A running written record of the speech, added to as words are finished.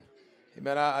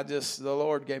Amen. The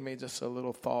Lord gave me just a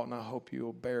little thought, and I hope you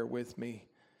will bear with me.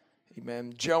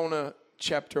 Amen. Jonah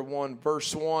chapter 1,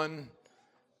 verse 1.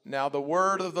 Now the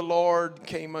word of the Lord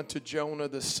came unto Jonah,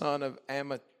 the son of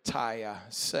Amittai,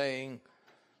 saying,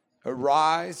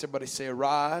 Arise, everybody say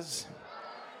arise.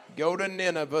 Go to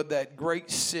Nineveh, that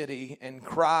great city, and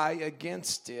cry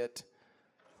against it,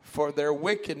 for their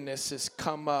wickedness is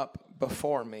come up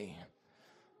before me.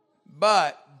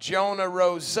 But Jonah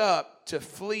rose up to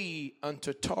flee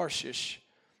unto Tarshish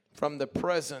from the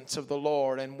presence of the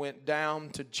Lord, and went down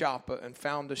to Joppa and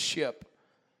found a ship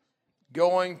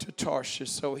going to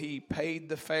Tarshish. So he paid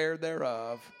the fare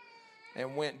thereof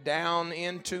and went down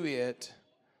into it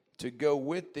to go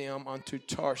with them unto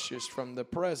Tarshish from the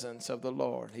presence of the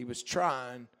Lord. He was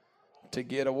trying to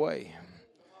get away.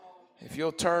 If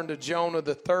you'll turn to Jonah,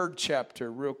 the 3rd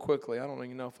chapter, real quickly. I don't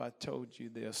even know if I told you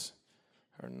this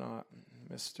or not,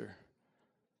 Mr.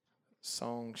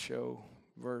 Song Show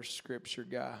verse scripture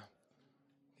guy.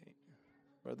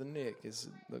 Brother Nick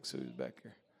looks who's back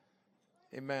here.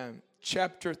 Amen.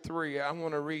 Chapter 3, I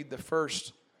want to read the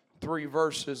first 3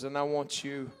 verses, and I want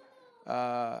you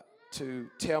to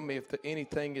tell me if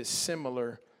anything is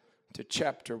similar to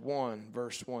chapter 1,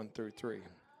 verse 1 through 3.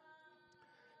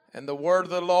 And the word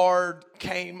of the Lord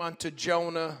came unto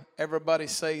Jonah, everybody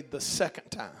say the second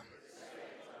time,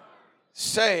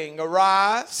 saying,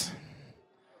 Arise,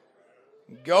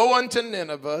 go unto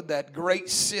Nineveh, that great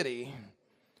city,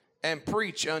 and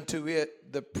preach unto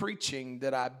it the preaching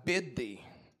that I bid thee.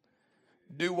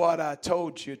 Do what I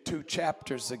told you 2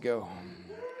 chapters ago.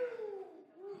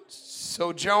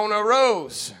 So Jonah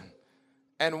rose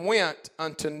and went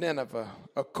unto Nineveh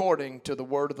according to the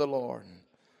word of the Lord.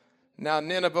 Now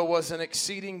Nineveh was an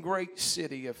exceeding great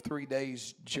city of 3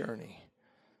 days' journey.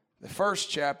 The first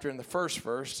chapter in the first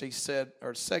verse, he said,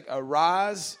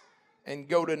 Arise and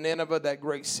go to Nineveh, that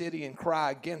great city, and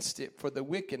cry against it, for the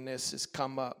wickedness is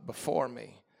come up before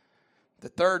me. The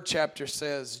 3rd chapter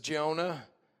says, Jonah,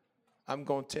 I'm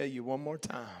going to tell you one more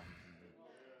time,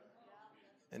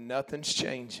 and nothing's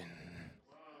changing.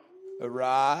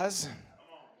 Arise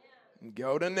and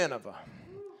go to Nineveh.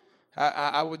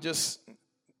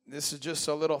 This is just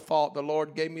a little thought the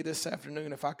Lord gave me this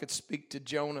afternoon. If I could speak to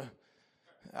Jonah,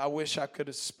 I wish I could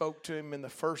have spoke to him in the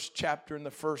 1st chapter, in the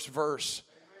 1st verse.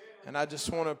 And I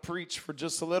just want to preach for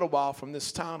just a little while from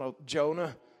this title,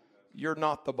 Jonah, you're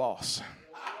not the boss.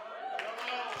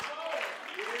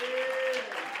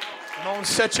 Come on,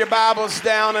 set your Bibles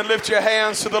down and lift your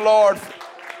hands to the Lord.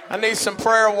 I need some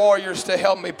prayer warriors to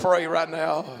help me pray right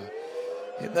now.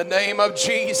 In the name of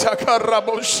Jesus.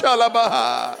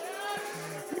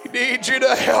 We need you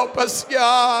to help us,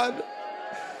 God.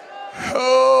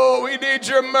 Oh, we need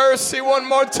your mercy one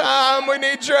more time. We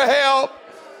need your help.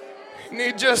 We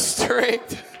need your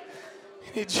strength.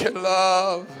 We need your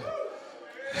love.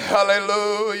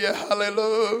 Hallelujah,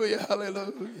 hallelujah,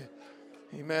 hallelujah.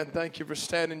 Amen. Thank you for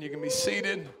standing. You can be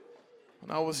seated.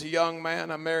 When I was a young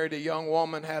man, I married a young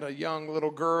woman, had a young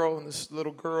little girl, and this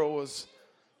little girl was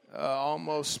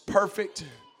almost perfect.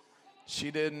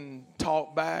 She didn't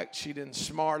talk back. She didn't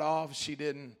smart off. She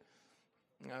didn't,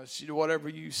 whatever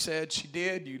you said she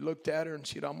did, you looked at her and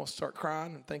she'd almost start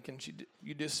crying and thinking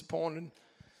you disappointed.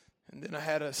 And then I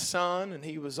had a son, and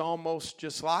he was almost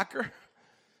just like her.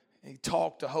 He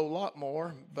talked a whole lot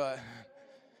more, but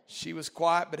she was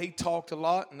quiet, but he talked a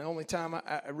lot. And the only time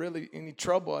I really, any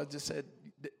trouble, I just said,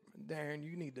 Darren,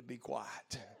 you need to be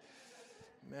quiet.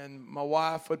 And my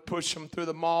wife would push him through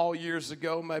the mall years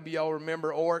ago. Maybe y'all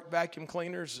remember Oric vacuum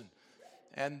cleaners.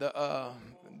 And the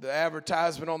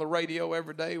advertisement on the radio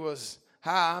every day was,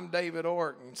 Hi, I'm David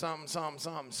Oric, and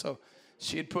something. So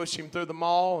she'd push him through the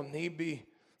mall, and he'd be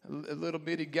a little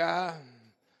bitty guy,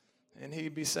 and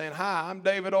he'd be saying, Hi, I'm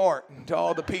David Oric, to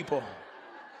all the people.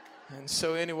 And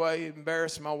so anyway, it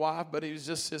embarrassed my wife, but he was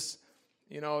just this,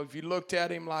 if you looked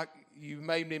at him like you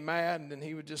made me mad, and then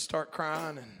he would just start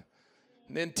crying.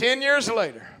 And then 10 years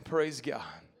later, praise God.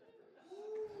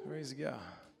 Praise God.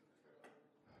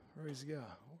 Praise God.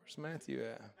 Where's Matthew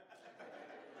at?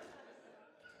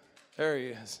 There he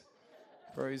is.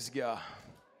 Praise God.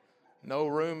 No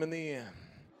room in the inn.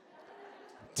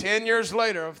 10 years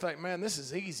later, I'm thinking, man, this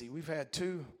is easy. We've had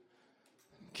 2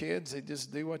 kids. They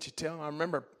just do what you tell them. I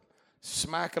remember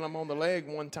smacking them on the leg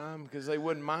one time because they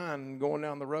wouldn't mind going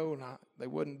down the road. And they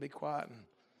wouldn't be quiet.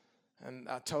 And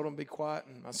I told them to be quiet.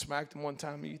 And I smacked them one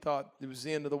time. And you thought it was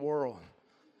the end of the world.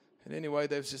 And anyway,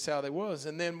 that's just how they was.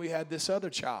 And then we had this other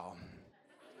child.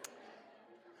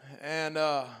 And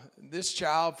this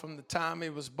child, from the time he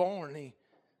was born,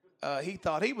 he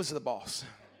thought he was the boss.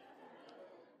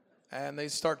 And they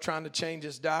start trying to change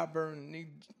his diaper, and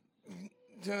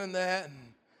doing that.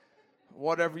 And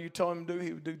whatever you told him to do,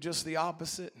 he would do just the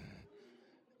opposite.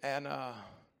 And,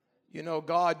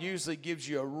 God usually gives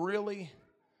you a really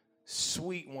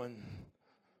sweet one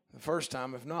the first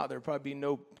time. If not, there'd probably be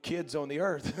no kids on the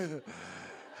earth.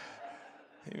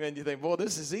 Amen. You think, boy,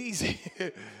 this is easy.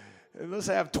 Let's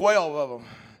have 12 of them.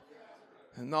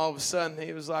 And all of a sudden,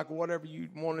 he was like, whatever you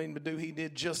wanted him to do, he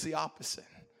did just the opposite.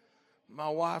 My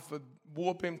wife would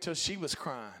whoop him till she was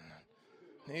crying.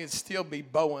 He'd still be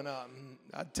bowing up.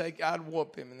 I'd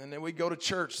whoop him. And then we'd go to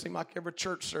church. Seemed like every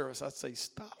church service, I'd say,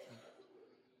 stop.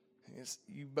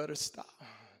 You better stop.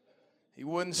 He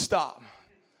wouldn't stop.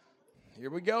 Here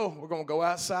we go. We're going to go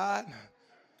outside.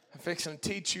 I'm fixing to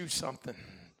teach you something.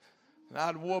 And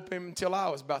I'd whoop him until I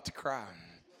was about to cry.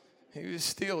 He was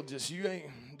still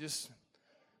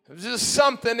it was just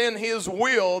something in his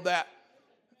will that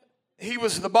he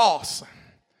was the boss.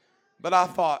 But I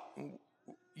thought,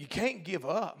 you can't give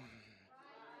up.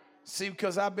 See,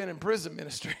 because I've been in prison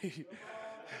ministry.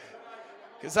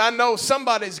 Because I know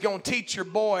somebody's going to teach your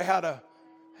boy how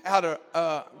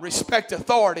to respect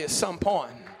authority at some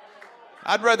point.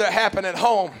 I'd rather it happen at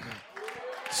home.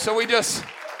 So we just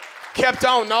kept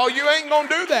on. No, you ain't going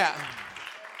to do that.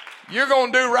 You're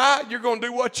going to do right. You're going to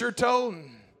do what you're told.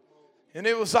 And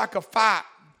it was like a fight.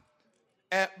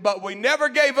 But we never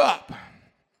gave up.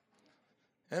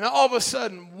 And all of a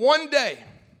sudden, one day,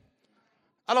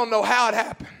 I don't know how it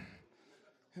happened.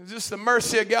 It was just the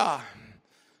mercy of God.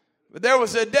 But there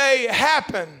was a day it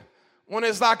happened when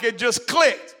it's like it just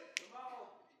clicked.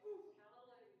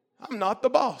 I'm not the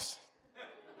boss.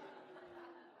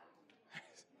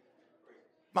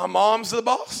 My mom's the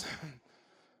boss.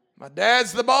 My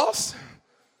dad's the boss.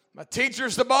 My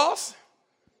teacher's the boss.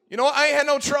 You know what? I ain't had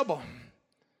no trouble.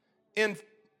 In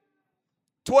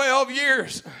 12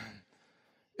 years,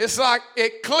 it's like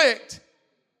it clicked.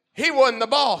 He wasn't the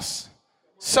boss.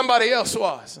 Somebody else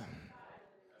was.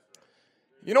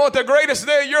 You know what the greatest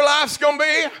day of your life's going to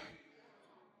be?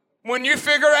 When you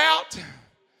figure out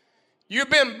you've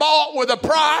been bought with a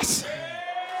price.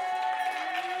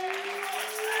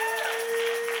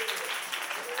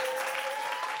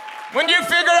 When you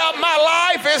figure out my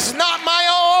life is not my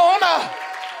own.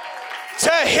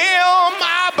 To him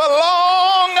I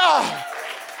belong.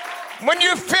 When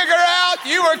you figure out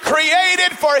you were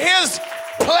created for his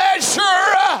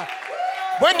pleasure.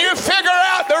 When you figure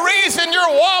out the reason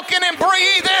you're walking and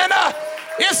breathing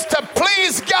is to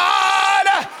please God.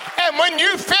 And when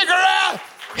you figure out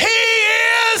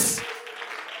he is,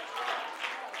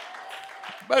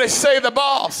 but say the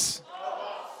boss.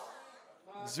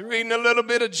 I was reading a little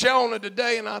bit of Jonah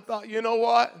today and I thought, you know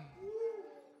what?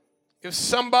 If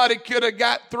somebody could have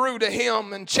got through to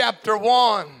him in chapter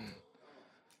 1,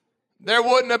 there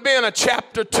wouldn't have been a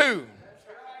chapter 2.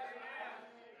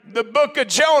 The book of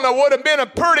Jonah would have been a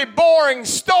pretty boring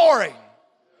story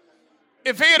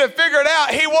if he'd have figured out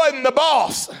he wasn't the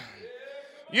boss.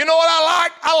 You know what I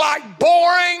like? I like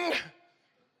boring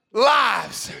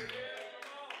lives.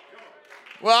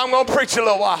 Well, I'm going to preach a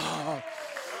little while.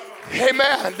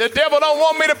 Amen. The devil don't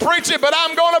want me to preach it, but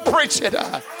I'm going to preach it.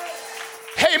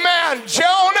 Amen.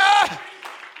 Jonah,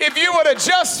 if you would have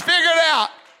just figured out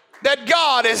that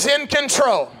God is in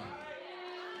control.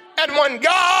 And when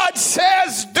God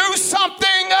says do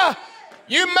something,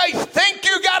 you may think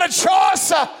you got a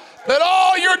choice, but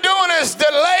all you're doing is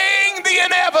delaying the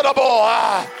inevitable.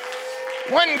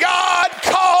 When God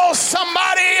calls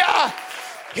somebody,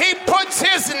 he puts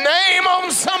his name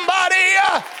on somebody.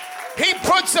 He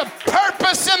puts a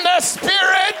purpose in their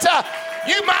spirit.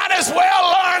 You might as well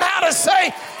learn how to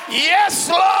say, yes,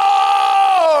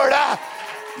 Lord.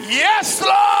 Yes,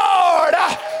 Lord.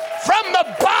 From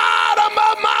the bottom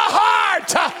of my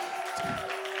heart.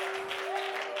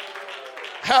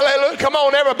 Hallelujah. Come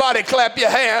on, everybody, clap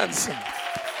your hands.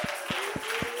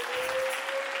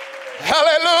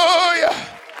 Hallelujah.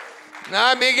 And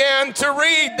I began to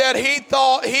read that he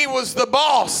thought he was the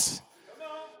boss.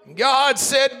 God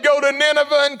said, go to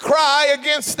Nineveh and cry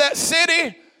against that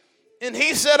city. And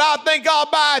he said, I think I'll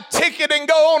buy a ticket and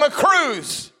go on a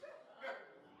cruise.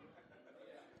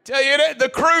 Tell you that the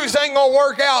cruise ain't going to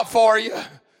work out for you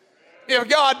if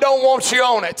God don't want you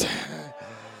on it.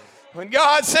 When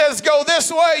God says go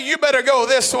this way, you better go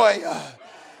this way.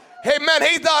 Amen.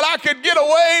 He thought I could get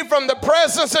away from the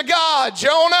presence of God.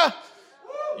 Jonah,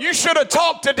 you should have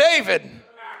talked to David.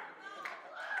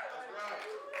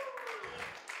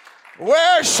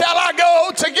 Where shall I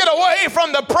go to get away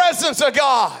from the presence of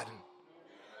God?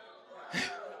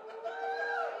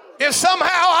 If somehow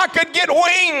I could get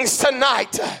wings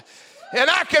tonight and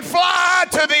I could fly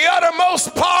to the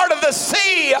uttermost part of the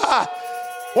sea,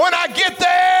 when I get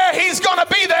there, he's going to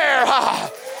be there.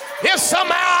 If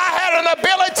somehow I had an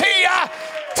ability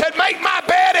to make my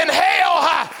bed in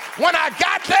hell, when I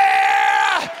got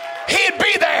there, he'd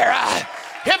be there.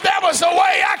 If there was a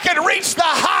way I could reach the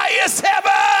highest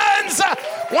heavens,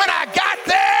 when I got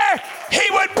there, he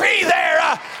would be there.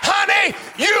 Honey,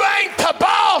 you ain't the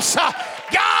boss.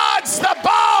 God's the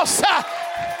boss.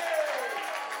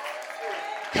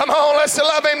 Come on, let's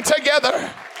love him together.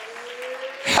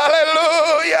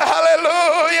 Hallelujah,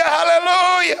 hallelujah,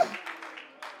 hallelujah.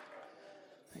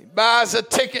 He buys a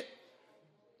ticket.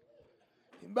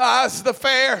 He buys the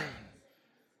fare.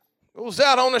 Goes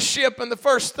out on a ship, and the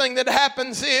first thing that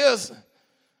happens is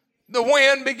the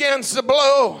wind begins to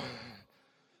blow.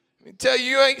 Let me tell you,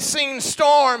 you ain't seen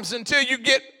storms until you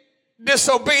get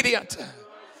disobedient.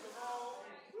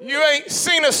 You ain't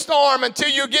seen a storm until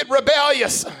you get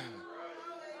rebellious.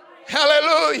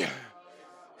 Hallelujah.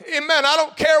 Amen. I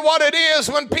don't care what it is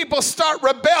when people start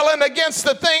rebelling against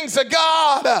the things of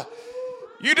God.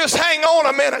 You just hang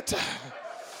on a minute.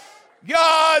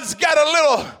 God's got a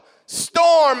little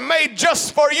storm made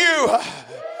just for you.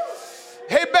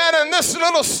 Amen. And this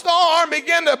little storm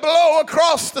began to blow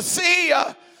across the sea.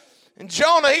 And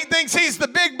Jonah, he thinks he's the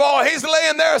big boy. He's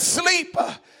laying there asleep.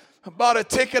 I bought a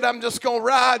ticket. I'm just going to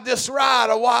ride this ride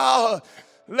a while.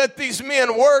 Let these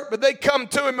men work. But they come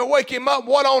to him and wake him up.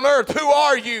 What on earth? Who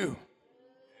are you?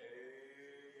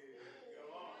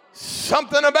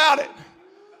 Something about it.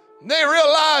 They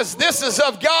realize this is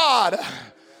of God.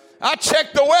 I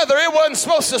checked the weather. It wasn't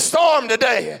supposed to storm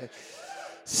today.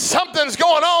 Something's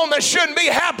going on that shouldn't be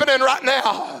happening right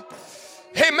now.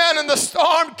 Amen. And the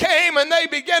storm came and they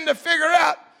began to figure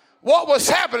out what was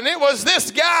happening. It was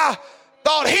this guy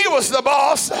thought he was the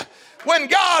boss when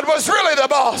God was really the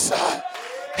boss.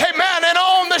 Amen. And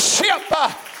on the ship,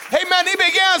 amen, he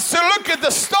begins to look at the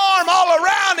storm all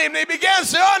around him. And he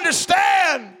begins to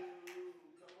understand.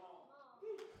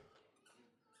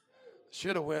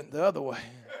 Should have went the other way.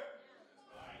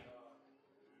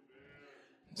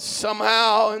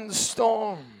 Somehow in the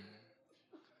storm,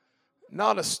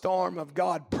 not a storm of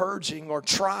God purging or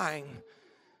trying,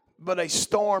 but a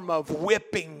storm of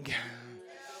whipping.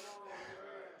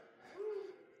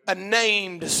 A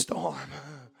named storm.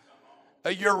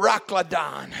 A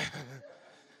Euroclydon.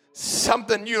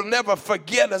 Something you'll never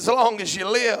forget as long as you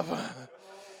live.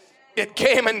 It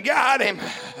came and got him.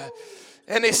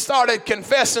 And he started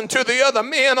confessing to the other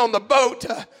men on the boat,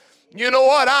 you know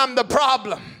what, I'm the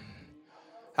problem.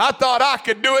 I thought I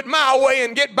could do it my way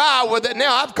and get by with it.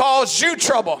 Now I've caused you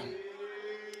trouble.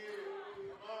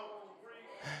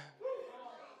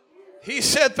 He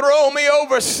said, throw me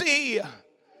over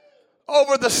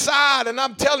the side, and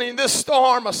I'm telling you, this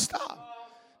storm will stop.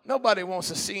 Nobody wants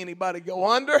to see anybody go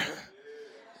under.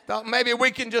 Thought maybe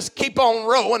we can just keep on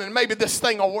rowing and maybe this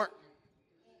thing will work.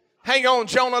 Hang on,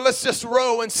 Jonah, let's just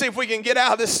row and see if we can get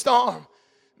out of this storm.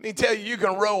 Let me tell you, you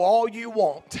can row all you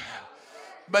want.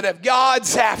 But if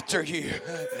God's after you,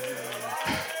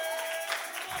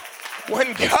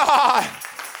 when God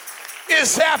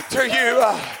is after you,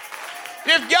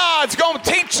 if God's going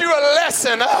to teach you a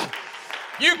lesson,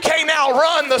 you can't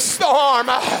outrun the storm.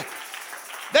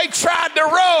 They tried to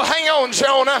row. Hang on,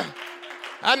 Jonah.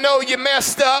 I know you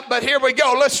messed up, but here we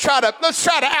go. Let's try to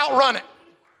outrun it.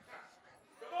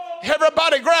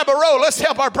 Everybody grab a row. Let's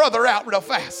help our brother out real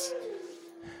fast.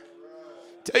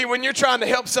 Tell you, when you're trying to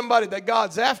help somebody that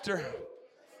God's after,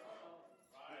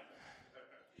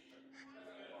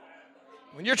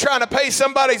 when you're trying to pay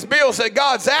somebody's bills that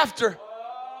God's after,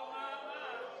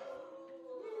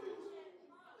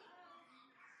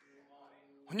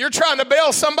 when you're trying to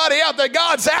bail somebody out that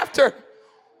God's after,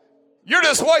 you're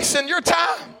just wasting your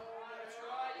time.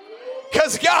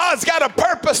 Because God's got a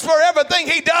purpose for everything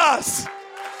he does.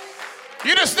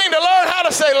 You just need to learn how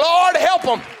to say, Lord, help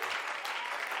them.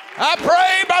 I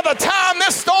pray by the time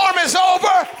this storm is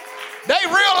over, they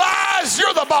realize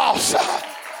you're the boss.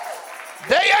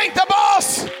 They ain't the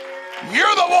boss.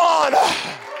 You're the one.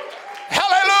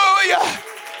 Hallelujah.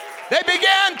 They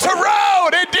began to row.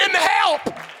 It didn't help.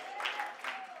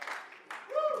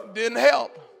 It didn't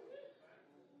help.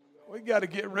 We got to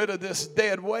get rid of this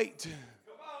dead weight.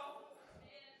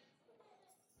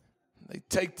 They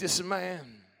take this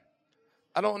man.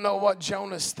 I don't know what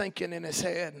Jonah's thinking in his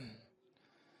head,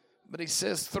 but he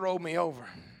says, throw me over.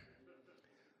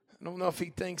 I don't know if he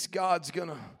thinks God's going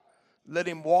to let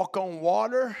him walk on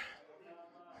water.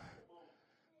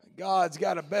 God's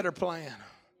got a better plan.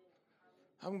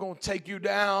 I'm going to take you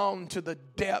down to the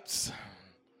depths,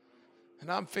 and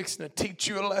I'm fixing to teach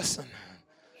you a lesson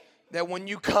that when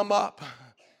you come up,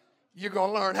 you're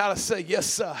going to learn how to say, yes,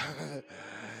 sir.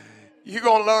 You're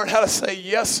going to learn how to say,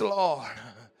 yes, Lord.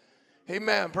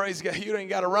 Amen. Praise God. You ain't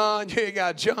got to run. You ain't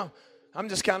got to jump. I'm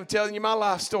just kind of telling you my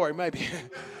life story, maybe.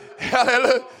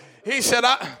 Hallelujah. He said,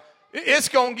 it's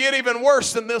going to get even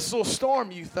worse than this little storm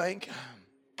you think.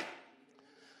 A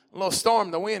little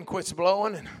storm, the wind quits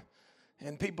blowing,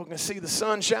 and people can see the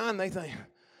sunshine. They think,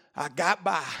 I got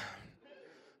by.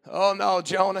 Oh, no,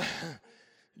 Jonah.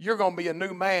 You're going to be a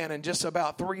new man in just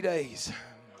about 3 days.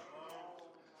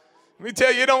 Let me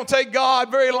tell you, it don't take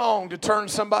God very long to turn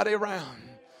somebody around.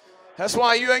 That's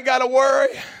why you ain't got to worry.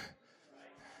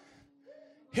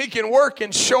 He can work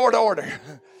in short order.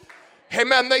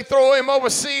 Amen. They throw him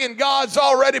overseas and God's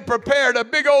already prepared a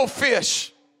big old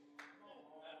fish.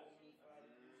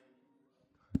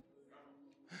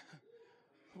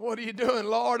 What are you doing,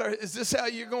 Lord? Is this how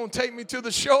you're going to take me to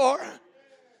the shore?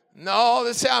 No,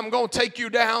 this is how I'm going to take you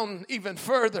down even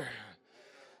further.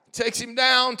 Takes him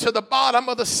down to the bottom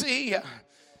of the sea.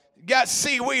 Got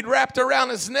seaweed wrapped around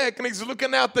his neck, and he's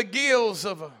looking out the gills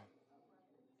of a,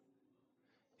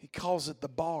 he calls it the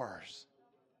bars.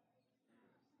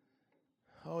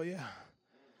 Oh, yeah.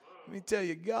 Let me tell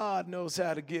you, God knows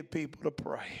how to get people to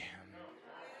pray.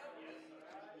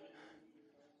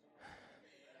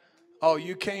 Oh,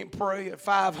 you can't pray at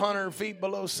 500 feet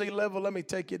below sea level? Let me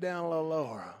take you down a little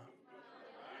lower.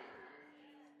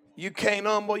 You can't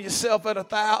humble yourself at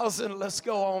 1,000? Let's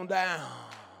go on down.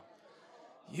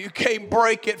 You can't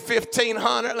break at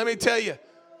 1,500? Let me tell you,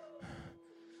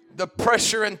 the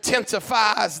pressure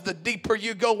intensifies the deeper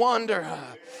you go under.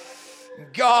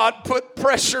 God put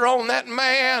pressure on that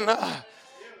man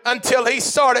until he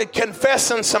started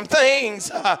confessing some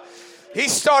things. He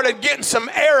started getting some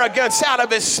arrogance out of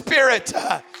his spirit.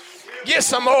 Get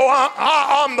some,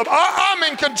 I'm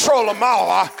in control of my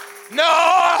life.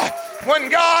 No, when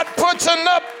God puts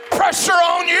enough pressure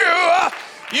on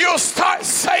you, you'll start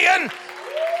saying,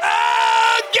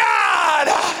 oh God,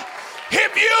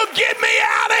 if you get me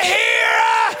out of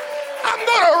here, I'm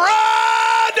going to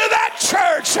run to that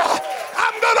church.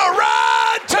 I'm going to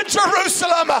run to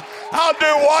Jerusalem. I'll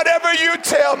do whatever you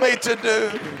tell me to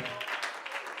do.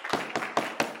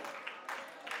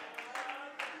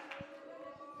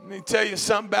 Let me tell you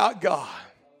something about God.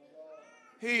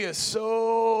 He is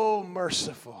so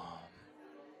merciful.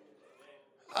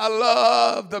 I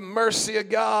love the mercy of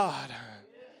God.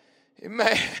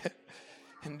 Amen.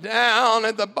 And down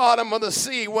at the bottom of the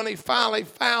sea, when he finally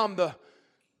found the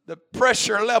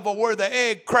pressure level where the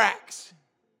egg cracks,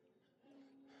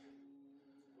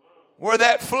 where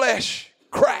that flesh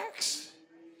cracks.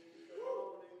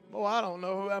 Boy, I don't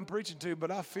know who I'm preaching to,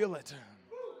 but I feel it.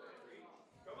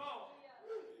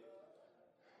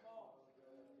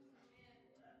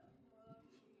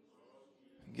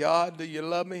 God, do you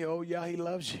love me? Oh, yeah, he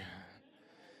loves you.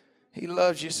 He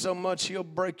loves you so much, he'll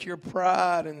break your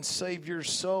pride and save your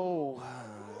soul.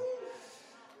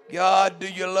 God, do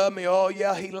you love me? Oh,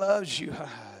 yeah, he loves you.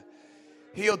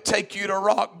 He'll take you to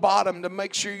rock bottom to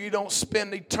make sure you don't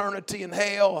spend eternity in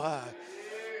hell.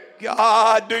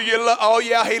 God, do you love? Oh,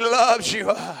 yeah, he loves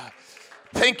you.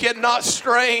 Think it not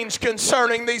strange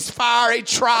concerning these fiery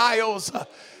trials,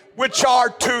 which are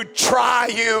to try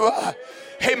you.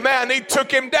 Amen. He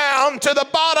took him down to the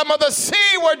bottom of the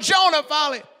sea where Jonah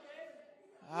finally.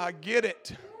 I get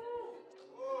it.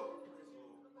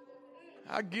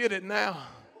 I get it now.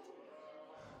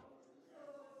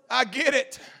 I get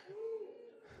it.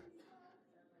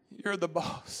 You're the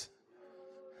boss.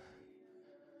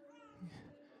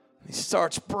 He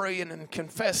starts praying and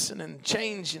confessing and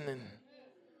changing. And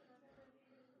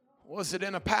was it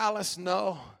in a palace?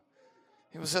 No.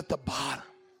 It was at the bottom.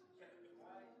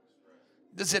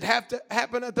 Does it have to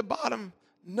happen at the bottom?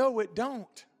 No, it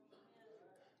don't.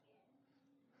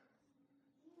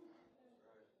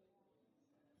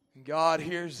 God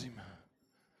hears him.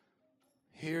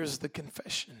 Here's the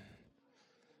confession.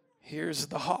 Here's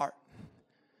the heart.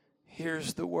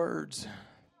 Here's the words.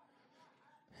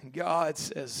 And God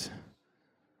says,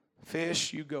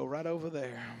 fish, you go right over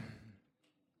there.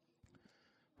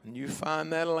 When you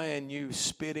find that land, you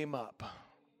spit him up.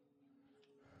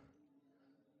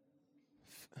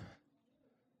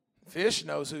 Fish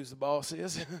knows who the boss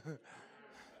is.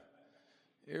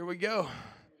 Here we go.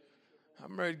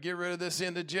 I'm ready to get rid of this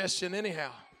indigestion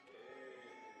anyhow.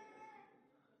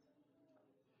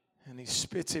 And he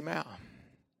spits him out.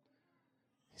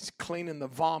 He's cleaning the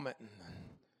vomit and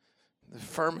the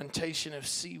fermentation of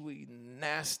seaweed and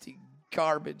nasty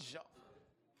garbage.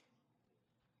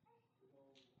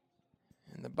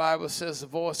 And the Bible says the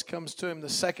voice comes to him the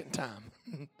second time.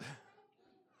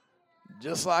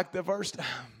 Just like the first time.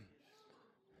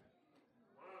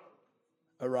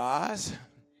 Arise,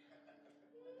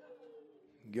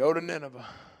 go to Nineveh.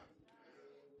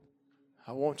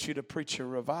 I want you to preach a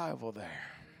revival there.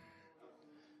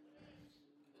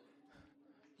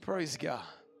 Praise God.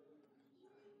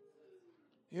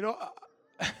 You know,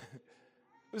 I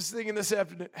was thinking this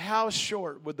afternoon, how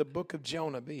short would the book of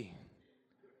Jonah be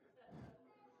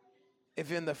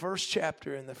if in the first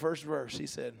chapter, in the first verse, he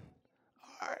said,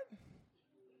 all right.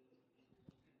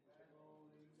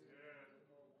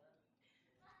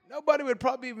 Nobody would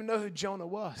probably even know who Jonah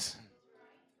was.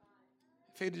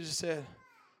 If he'd just said,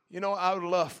 you know, I would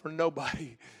love for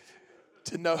nobody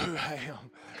to know who I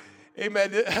am.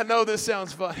 Amen. I know this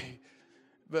sounds funny,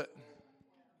 but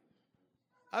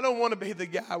I don't want to be the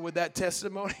guy with that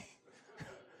testimony.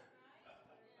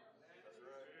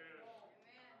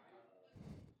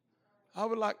 I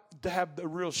would like to have the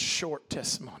real short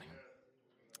testimony.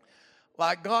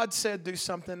 Like God said, do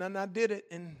something, and I did it,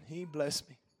 and He blessed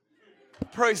me.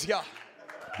 Praise God.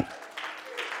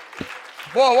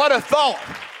 Boy, what a thought.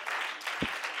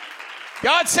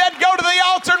 God said, go to the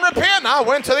altar and repent. I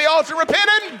went to the altar and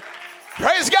repented.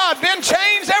 Praise God. Been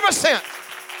changed ever since.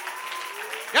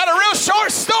 Got a real short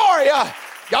story.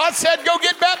 God said, go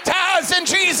get baptized in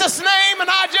Jesus' name. And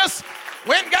I just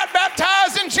went and got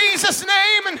baptized in Jesus'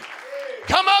 name and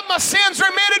come up, my sins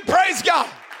remitted. Praise God.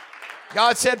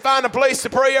 God said, find a place to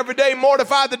pray every day,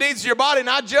 mortify the deeds of your body. And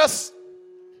I just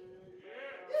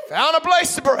found a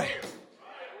place to pray.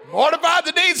 Mortify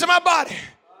the deeds of my body.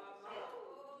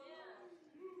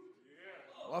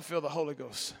 Oh, I feel the Holy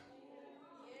Ghost.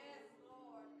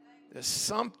 There's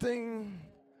something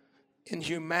in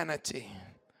humanity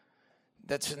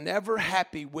that's never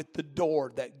happy with the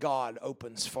door that God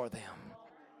opens for them.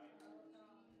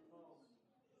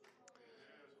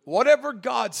 Whatever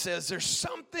God says, there's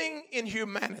something in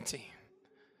humanity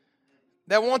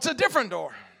that wants a different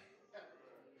door.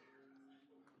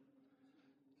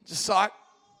 Just like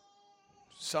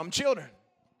some children.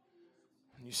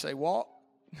 When you say walk,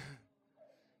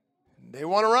 they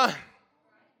want to run.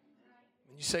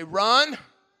 When you say run,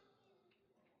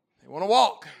 they want to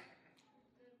walk.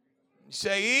 When you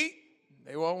say eat,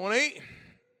 they won't want to eat.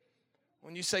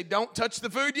 When you say don't touch the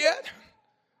food yet,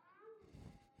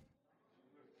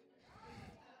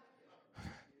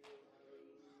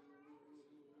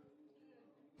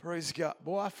 praise God.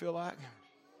 Boy, I feel like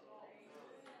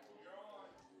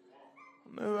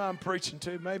I don't know who I'm preaching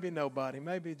to. Maybe nobody.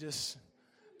 Maybe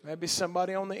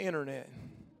somebody on the internet.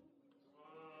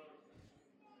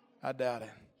 I doubt it.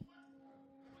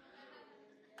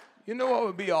 You know what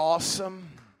would be awesome?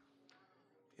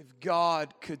 If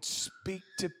God could speak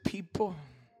to people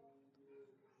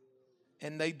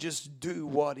and they just do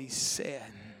what He said.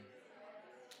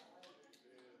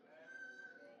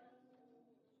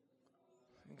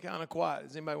 I'm kind of quiet.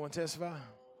 Does anybody want to testify?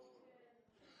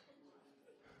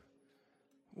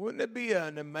 Wouldn't it be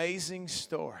an amazing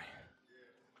story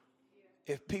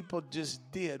if people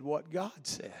just did what God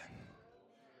said?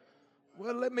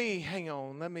 Well, let me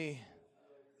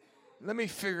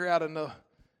figure out another.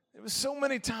 There was so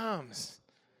many times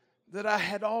that I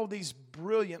had all these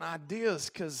brilliant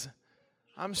ideas because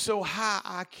I'm so high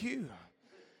IQ.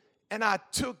 And I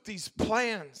took these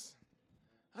plans.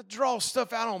 I draw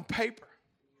stuff out on paper.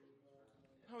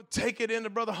 I would take it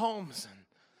into Brother Holmes and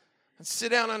I'd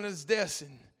sit down on his desk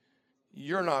and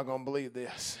you're not going to believe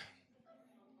this.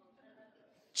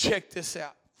 Check this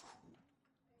out.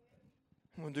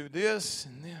 I'm going to do this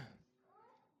and then.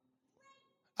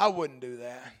 I wouldn't do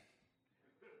that.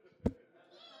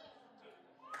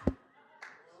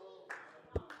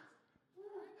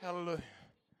 Hallelujah.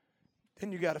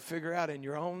 Then you got to figure out in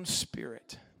your own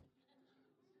spirit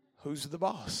who's the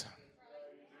boss.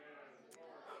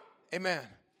 Amen.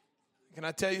 Can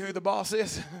I tell you who the boss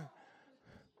is?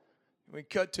 We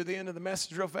cut to the end of the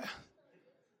message real fast.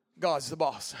 God's the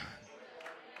boss.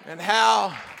 And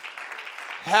how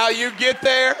you get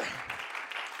there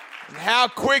and how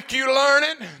quick you learn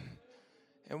it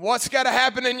and what's got to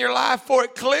happen in your life before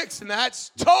it clicks, and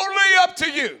that's totally up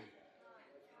to you.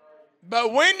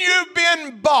 But when you've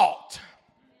been bought,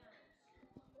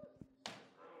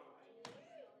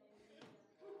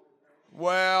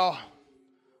 well,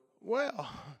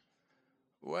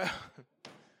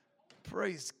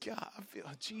 praise God. I feel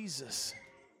Jesus.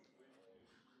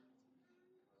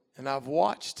 And I've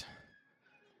watched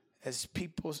as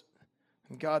people,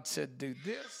 and God said, do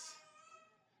this.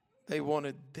 They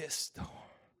wanted this door.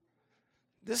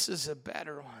 This is a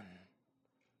better one.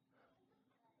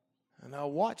 And I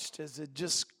watched as it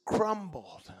just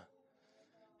crumbled.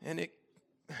 And it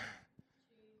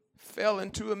fell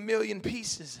into a million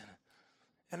pieces.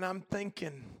 And I'm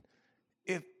thinking,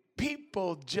 if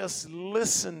people just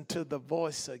listen to the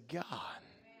voice of God,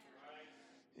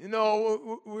 You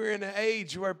know, we're in an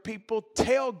age where people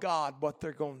tell God what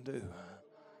they're going to do.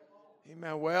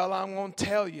 Amen. Well, I'm going to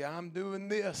tell you, I'm doing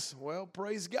this. Well,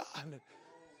 praise God.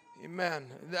 Amen.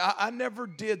 I never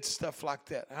did stuff like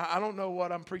that. I don't know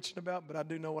what I'm preaching about, but I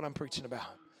do know what I'm preaching about.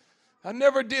 I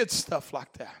never did stuff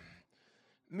like that.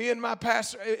 Me and my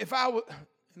pastor, if I would,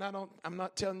 and I'm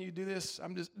not telling you to do this.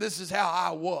 This is how I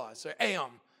was or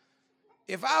am.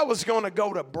 If I was going to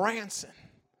go to Branson,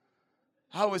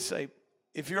 I would say,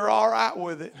 if you're all right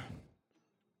with it,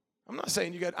 I'm not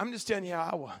saying you got, I'm just telling you how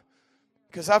I was.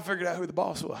 Because I figured out who the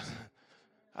boss was.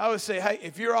 I would say, hey,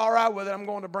 if you're all right with it, I'm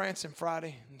going to Branson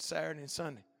Friday and Saturday and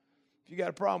Sunday. If you got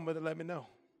a problem with it, let me know.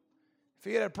 If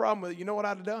he had a problem with it, you know what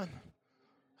I'd have done?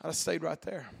 I'd have stayed right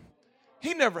there.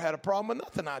 He never had a problem with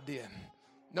nothing I did.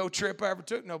 No trip I ever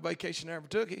took, no vacation I ever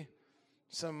took.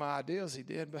 Some of my ideas he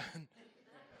did,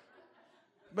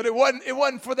 but it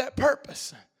wasn't for that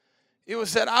purpose. It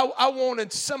was that I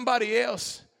wanted somebody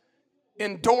else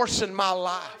endorsing my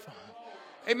life.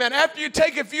 Amen. After you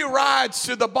take a few rides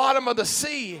to the bottom of the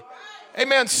sea,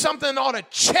 amen, something ought to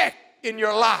check in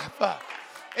your life.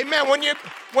 Amen.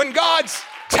 When God's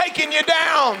taking you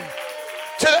down,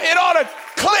 it ought to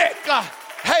click.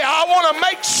 Hey, I want to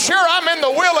make sure I'm in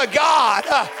the will of God.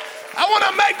 I want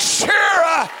to make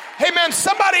sure, amen,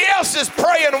 somebody else is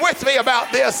praying with me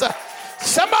about this.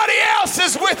 Somebody else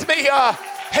is with me.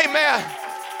 Amen.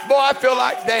 Boy, I feel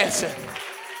like dancing.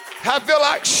 I feel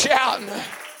like shouting.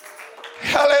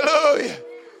 Hallelujah.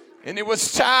 And it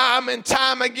was time and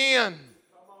time again.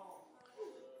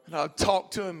 And I'll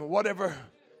talk to him, whatever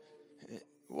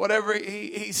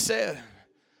he said,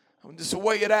 I'll just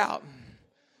weigh it out.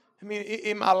 I mean,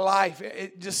 in my life,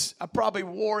 I probably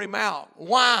wore him out.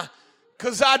 Why?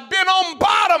 Because I'd been on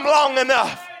bottom long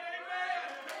enough.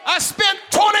 I spent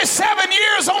 27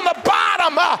 years on the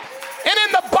bottom. And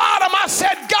in the bottom, I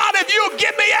said, God, if you'll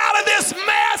get me out of this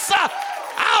mess,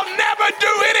 I'll never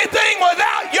do anything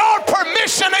without your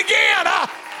permission again.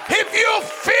 If you'll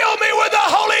fill me with the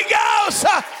Holy Ghost,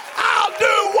 I'll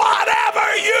do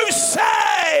whatever you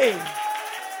say.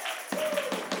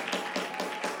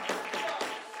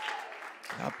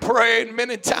 I prayed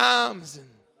many times in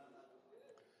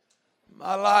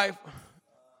my life.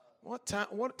 What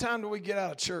time do we get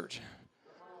out of church?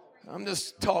 I'm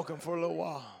just talking for a little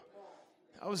while.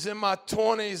 I was in my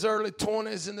 20s, early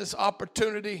 20s, and this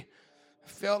opportunity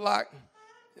felt like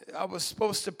I was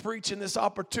supposed to preach, and this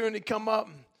opportunity come up.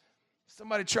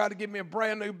 Somebody tried to give me a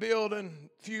brand new building,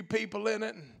 few people in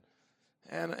it,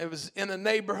 and it was in a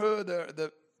neighborhood,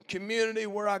 the community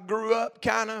where I grew up,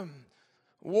 kind of,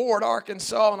 Ward,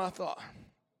 Arkansas, and I thought,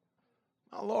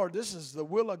 my Lord, this is the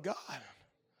will of God.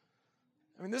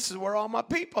 I mean, this is where all my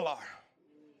people are.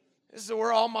 This is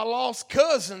where all my lost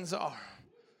cousins are.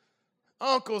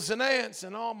 Uncles and aunts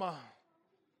and all my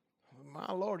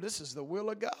Lord, this is the will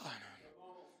of God.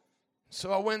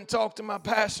 So I went and talked to my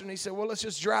pastor, and he said, well, let's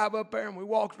just drive up there. And we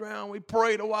walked around. We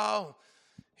prayed a while.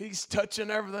 He's touching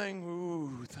everything.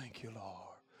 Ooh, thank you, Lord.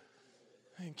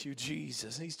 Thank you,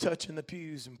 Jesus. He's touching the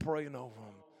pews and praying over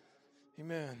them.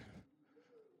 Amen.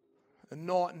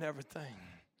 Anointing everything.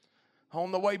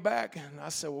 On the way back, and I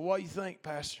said, well, what do you think,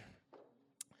 Pastor?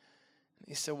 And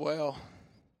he said, well,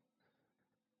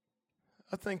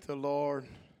 I think the Lord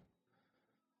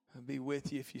will be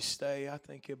with you if you stay. I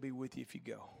think he'll be with you if you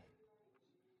go.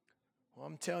 Well,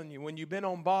 I'm telling you, when you've been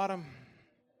on bottom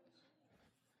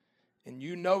and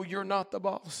you know you're not the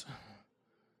boss,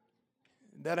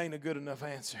 that ain't a good enough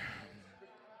answer.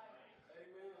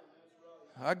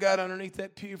 I got underneath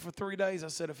that pew for 3 days. I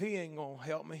said, if he ain't going to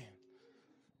help me,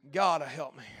 God will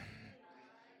help me.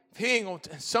 If he ain't going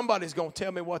to, somebody's going to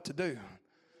tell me what to do,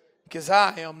 because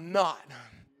I am not.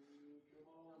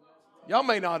 Y'all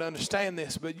may not understand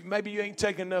this, but maybe you ain't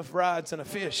taken enough rides in a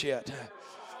fish yet.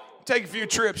 Take a few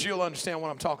trips, you'll understand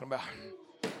what I'm talking about.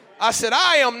 I said,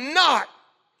 I am not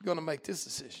going to make this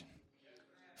decision.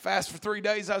 Fast for 3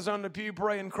 days, I was under the pew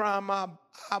praying, crying my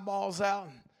eyeballs out.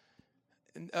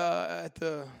 And at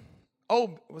the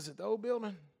old, was it the old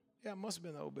building? Yeah, it must have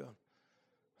been the old building.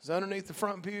 It was underneath the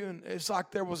front pew, and it's like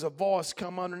there was a voice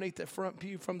come underneath that front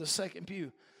pew from the second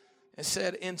pew and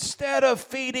said, instead of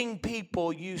feeding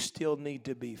people, you still need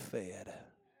to be fed.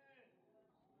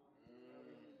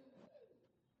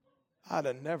 I'd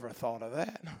have never thought of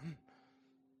that.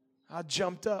 I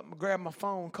jumped up and grabbed my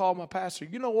phone, called my pastor.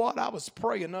 You know what? I was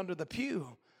praying under the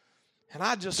pew, and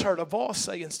I just heard a voice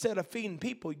say, instead of feeding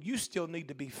people, you still need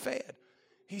to be fed.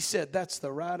 He said, that's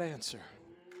the right answer.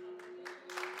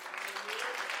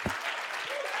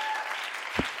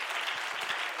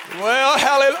 Well,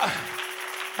 hallelujah.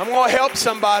 I'm going to help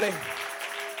somebody.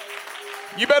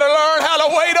 You better learn how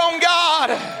to wait on God.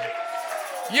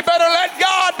 You better let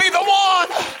God be the one.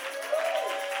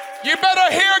 You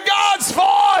better hear God's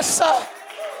voice.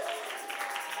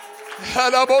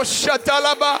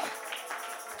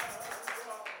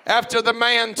 After the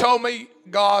man told me,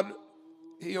 God,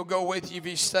 He'll go with you if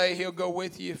you stay. He'll go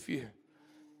with you if you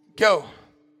go.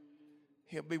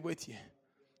 He'll be with you.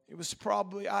 It was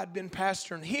probably, I'd been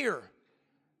pastoring here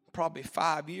probably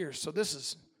 5 years. So this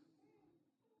is,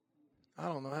 I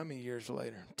don't know how many years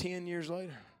later, 10 years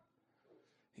later.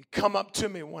 He come up to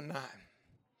me one night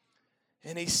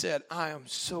and he said, I am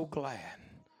so glad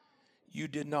you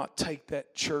did not take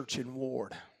that church in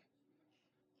Ward.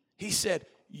 He said,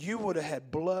 you would have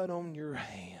had blood on your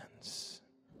hands.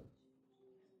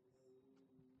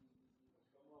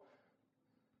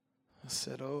 I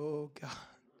said, oh God.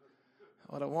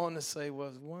 What I wanted to say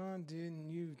was, why didn't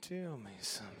you tell me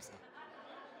something?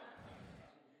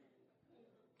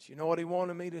 But you know what he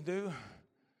wanted me to do?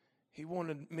 He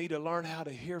wanted me to learn how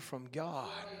to hear from God.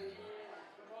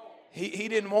 He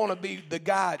didn't want to be the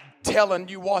guy telling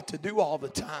you what to do all the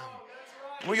time.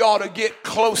 We ought to get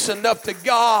close enough to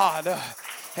God.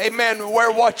 Amen.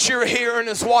 Where what you're hearing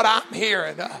is what I'm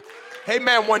hearing.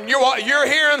 Amen. When you're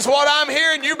hearing is what I'm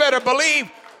hearing, you better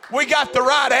believe we got the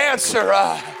right answer.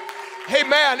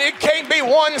 Amen. It can't be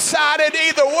one-sided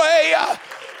either way.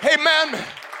 Amen.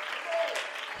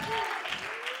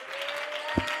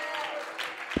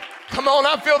 Come on,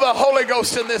 I feel the Holy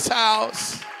Ghost in this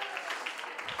house.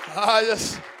 I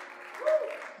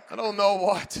don't know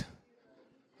what.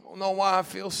 I don't know why I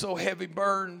feel so heavy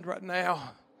burdened right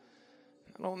now.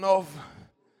 I don't know if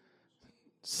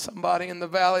somebody in the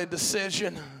valley of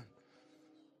decision.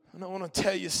 And I want to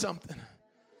tell you something.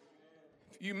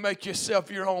 If you make yourself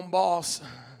your own boss,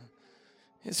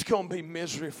 it's going to be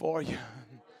misery for you.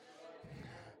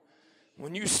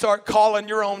 When you start calling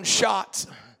your own shots,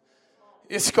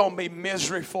 it's going to be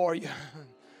misery for you.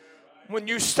 When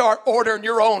you start ordering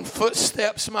your own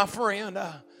footsteps, my friend,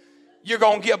 you're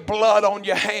going to get blood on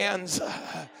your hands.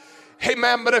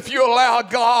 Amen. But if you allow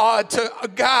God to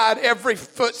guide every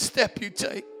footstep you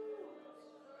take,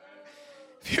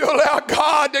 if you allow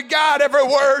God to guide every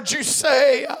word you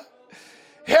say,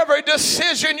 every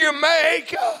decision you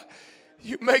make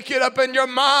it up in your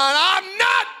mind. I'm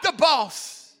not the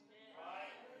boss.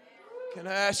 Can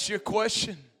I ask you a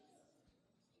question?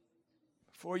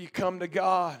 Before you come to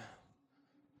God,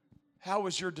 how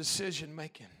was your decision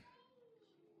making?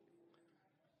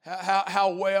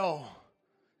 How well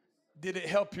did it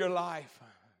help your life?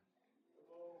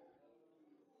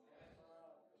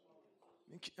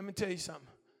 Let me tell you something.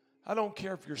 I don't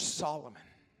care if you're Solomon,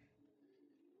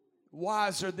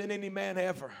 wiser than any man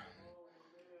ever.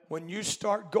 When you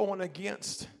start going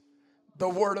against the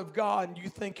Word of God and you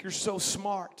think you're so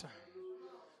smart,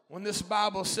 when this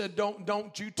Bible said,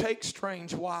 don't you take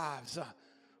strange wives.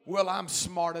 Well, I'm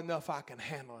smart enough I can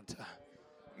handle it.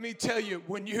 Let me tell you,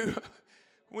 when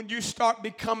you start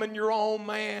becoming your own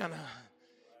man,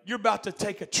 you're about to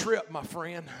take a trip, my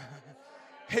friend.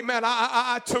 Hey, man,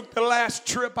 I took the last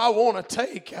trip I want to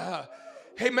take.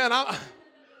 Hey, man,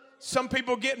 some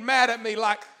people get mad at me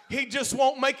like he just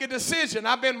won't make a decision.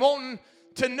 I've been wanting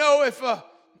to know if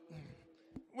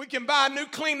we can buy new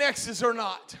Kleenexes or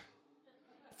not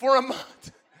for a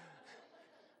month.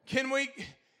 Can we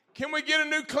get a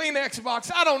new Kleenex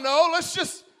box? I don't know. Let's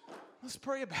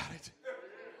pray about it.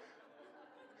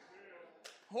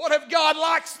 What if God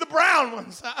likes the brown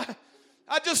ones?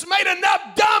 I just made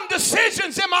enough dumb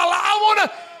decisions in my life. I want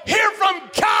to hear from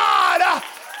God.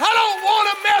 I don't want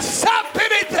to mess up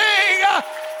anything.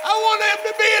 I want Him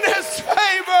to be in His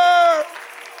favor.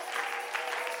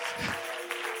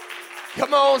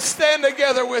 Come on, stand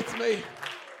together with me.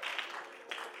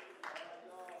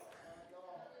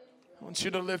 I want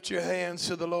you to lift your hands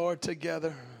to the Lord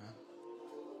together.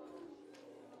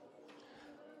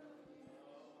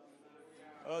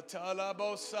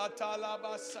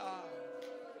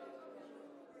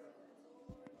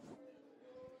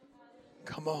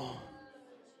 Come on.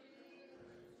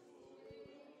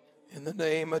 In the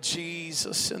name of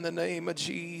Jesus, in the name of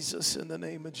Jesus, in the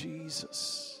name of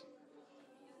Jesus.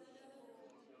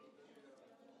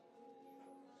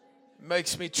 It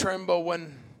makes me tremble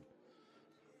when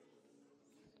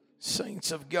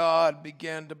saints of God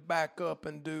began to back up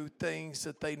and do things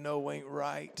that they know ain't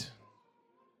right.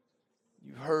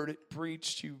 You've heard it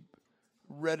preached, you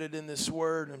read it in this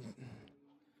word, and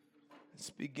it's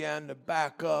began to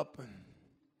back up and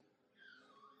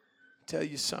tell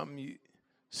you something.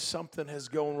 Something has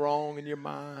gone wrong in your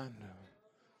mind.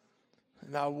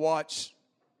 And I watch,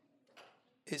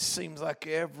 it seems like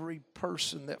every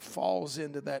person that falls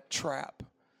into that trap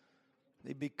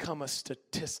They become a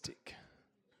statistic.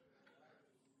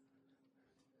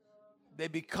 They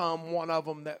become one of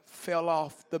them that fell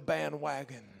off the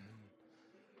bandwagon.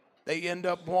 They end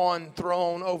up one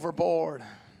thrown overboard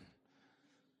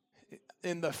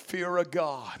in the fear of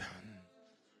God.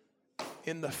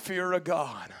 In the fear of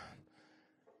God,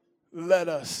 let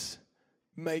us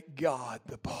make God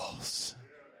the boss.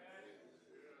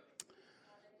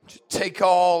 Take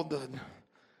all the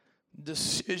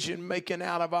decision making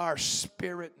out of our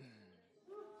spirit.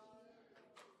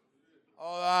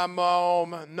 Oh, I'm my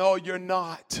own. No, you're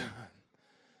not.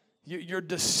 You're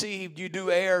deceived. You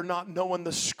do err not knowing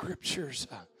the scriptures.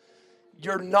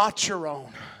 You're not your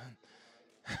own.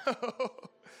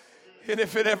 And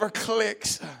if it ever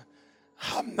clicks,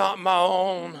 I'm not my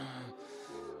own.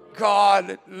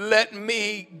 God, let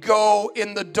me go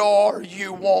in the door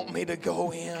you want me to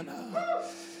go in.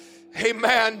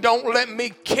 Amen. Don't let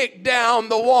me kick down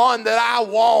the one that I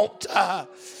want.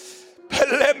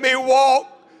 But let me walk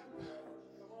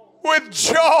with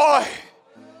joy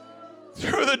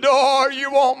through the door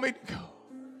you want me to go.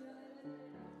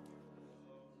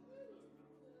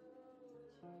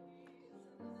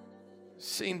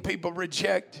 Seen people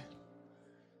reject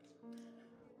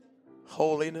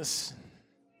holiness.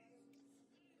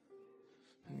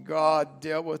 And God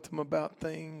dealt with them about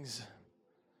things.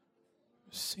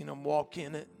 Seen them walk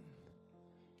in it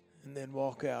and then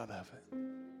walk out of it.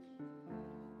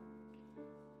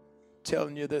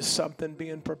 Telling you there's something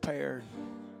being prepared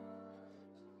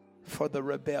for the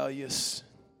rebellious.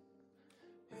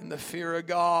 In the fear of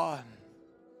God.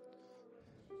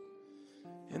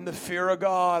 In the fear of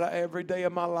God, every day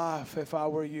of my life, if I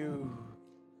were you,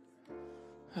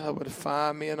 I would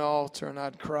find me an altar and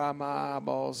I'd cry my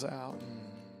eyeballs out.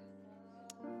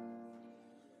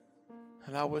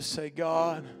 And I would say,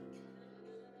 God,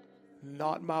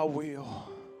 not my will,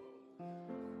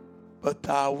 but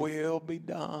thy will be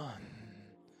done.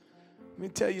 Let me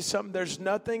tell you something. There's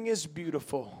nothing as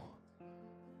beautiful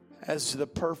as the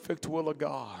perfect will of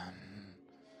God.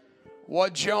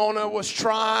 What Jonah was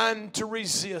trying to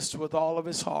resist with all of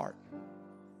his heart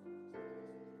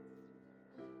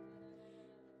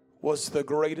was the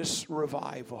greatest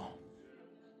revival.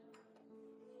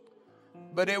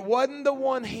 But it wasn't the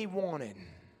one he wanted.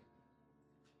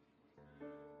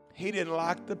 He didn't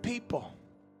like the people.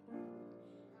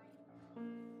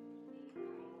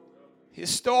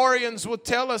 Historians will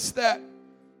tell us that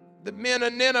the men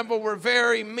of Nineveh were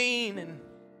very mean and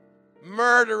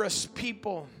murderous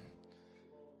people,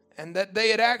 and that they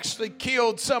had actually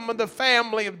killed some of the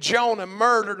family of Jonah,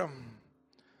 murdered them.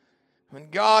 When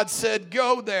God said,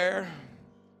 go there,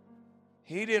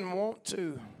 he didn't want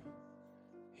to.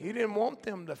 He didn't want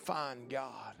them to find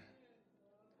God.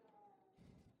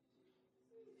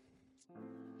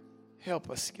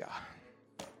 Help us, God.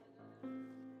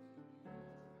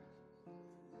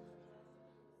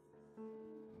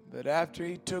 But after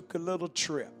he took a little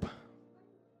trip,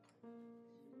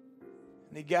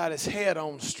 and he got his head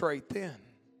on straight then,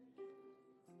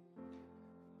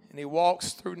 and he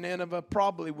walks through Nineveh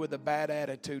probably with a bad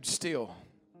attitude still,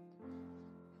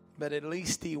 but at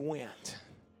least he went.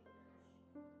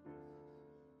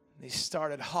 And he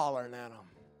started hollering at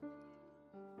them.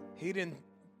 He didn't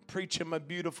preach him a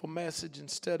beautiful message and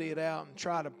study it out and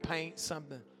try to paint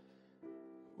something.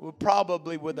 Well,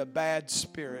 probably with a bad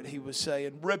spirit, he was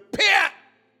saying, repent!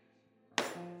 But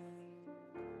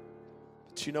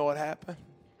you know what happened?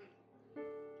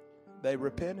 They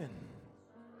repented.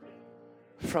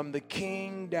 From the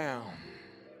king down,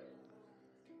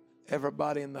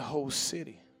 everybody in the whole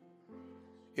city.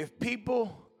 If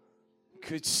people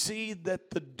could see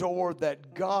that the door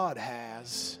that God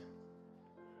has,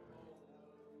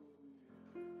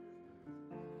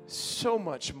 so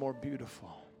much more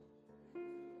beautiful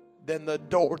than the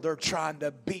door they're trying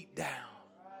to beat down.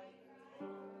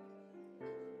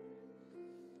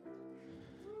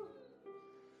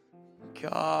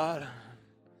 God,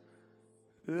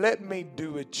 let me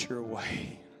do it your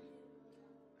way.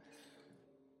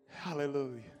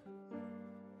 Hallelujah.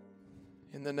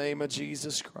 In the name of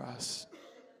Jesus Christ.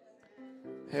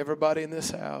 Everybody in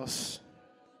this house,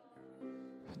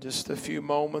 just a few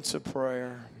moments of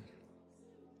prayer.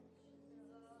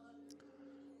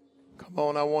 Come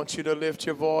on, I want you to lift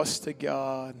your voice to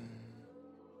God.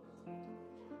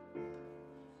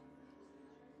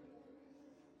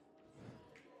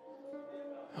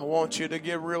 I want you to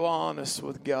get real honest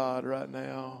with God right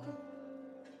now.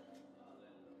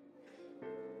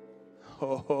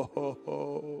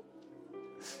 Oh.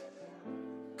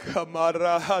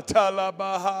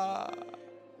 Kamarahatalabaha.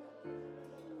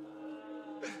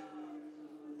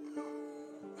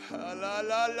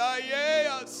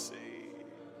 Halalalayeasi.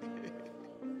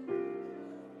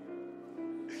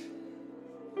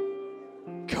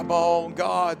 Come on,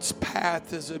 God's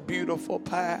path is a beautiful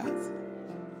path.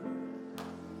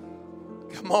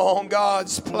 Come on,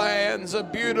 God's plan's a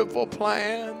beautiful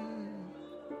plan.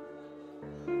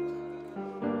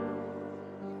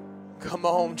 Come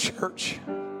on, church.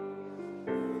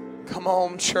 Come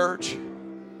on, church.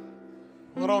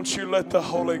 Why don't you let the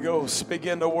Holy Ghost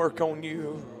begin to work on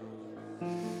you?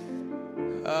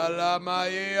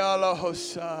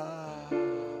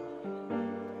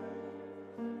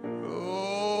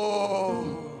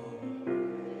 Oh,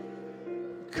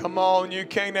 come on, you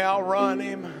can't outrun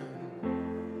him.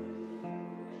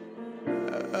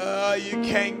 You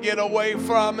can't get away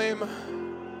from him.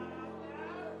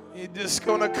 He's just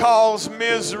going to cause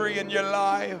misery in your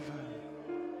life.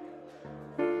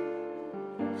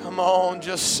 Come on,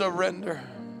 just surrender.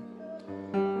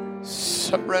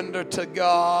 Surrender to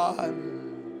God.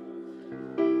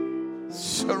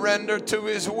 Surrender to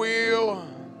His will.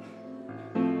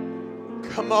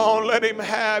 Come on, let Him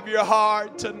have your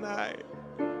heart tonight.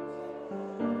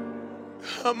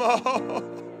 Come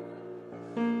on.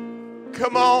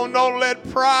 Come on, don't let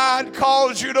pride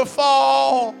cause you to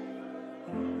fall.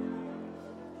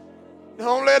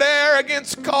 Don't let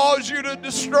arrogance cause you to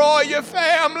destroy your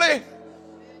family.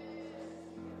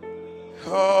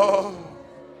 Oh,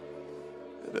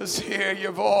 let us hear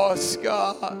your voice,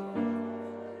 God.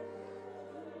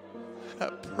 I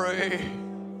pray,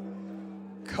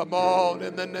 come on,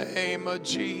 in the name of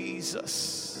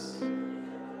Jesus.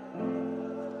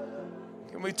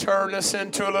 Can we turn this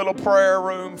into a little prayer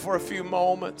room for a few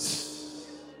moments?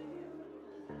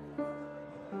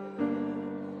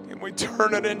 Can we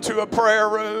turn it into a prayer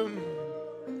room?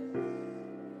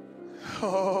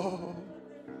 Oh,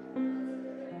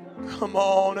 come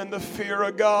on, in the fear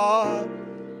of God.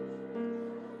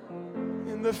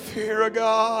 In the fear of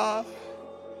God.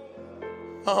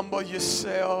 Humble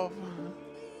yourself.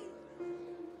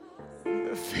 In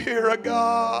the fear of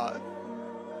God.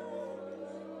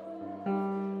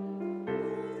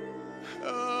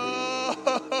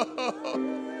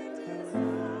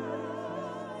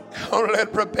 Don't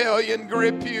let rebellion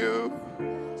grip you.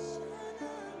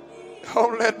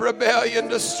 Don't let rebellion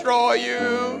destroy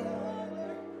you.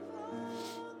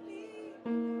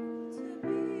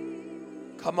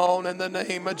 Come on, in the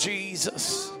name of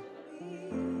Jesus.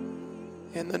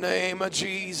 In the name of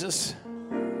Jesus.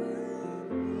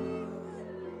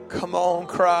 Come on,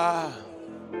 cry.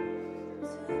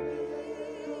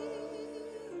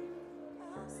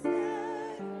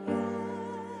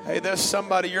 Hey, there's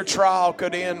somebody your trial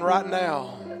could end right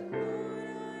now.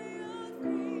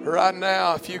 Right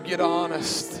now, if you get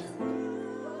honest.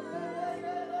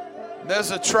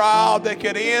 There's a trial that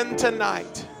could end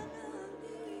tonight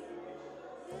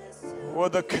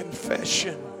with a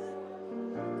confession,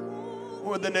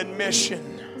 with an admission,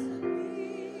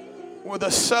 with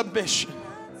a submission.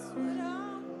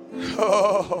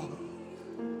 Oh,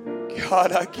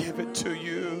 God, I give it to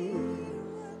you.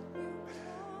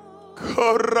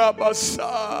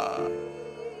 Korabasa.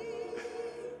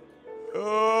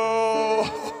 Oh,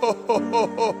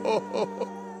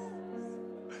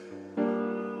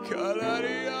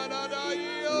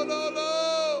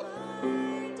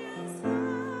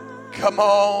 come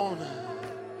on.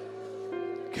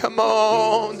 Come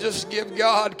on, just give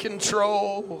God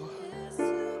control.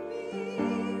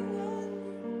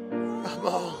 Come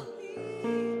on.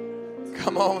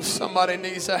 Come on, somebody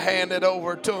needs to hand it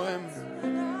over to Him.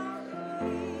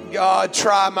 God,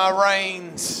 try my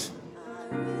reins.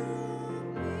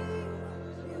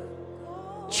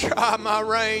 Try my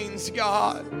reins,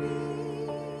 God.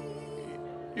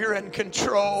 You're in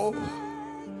control.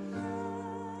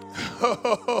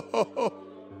 Oh.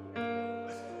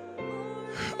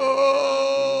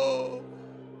 Oh.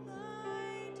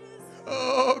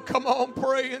 Oh, come on,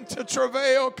 pray until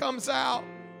travail comes out.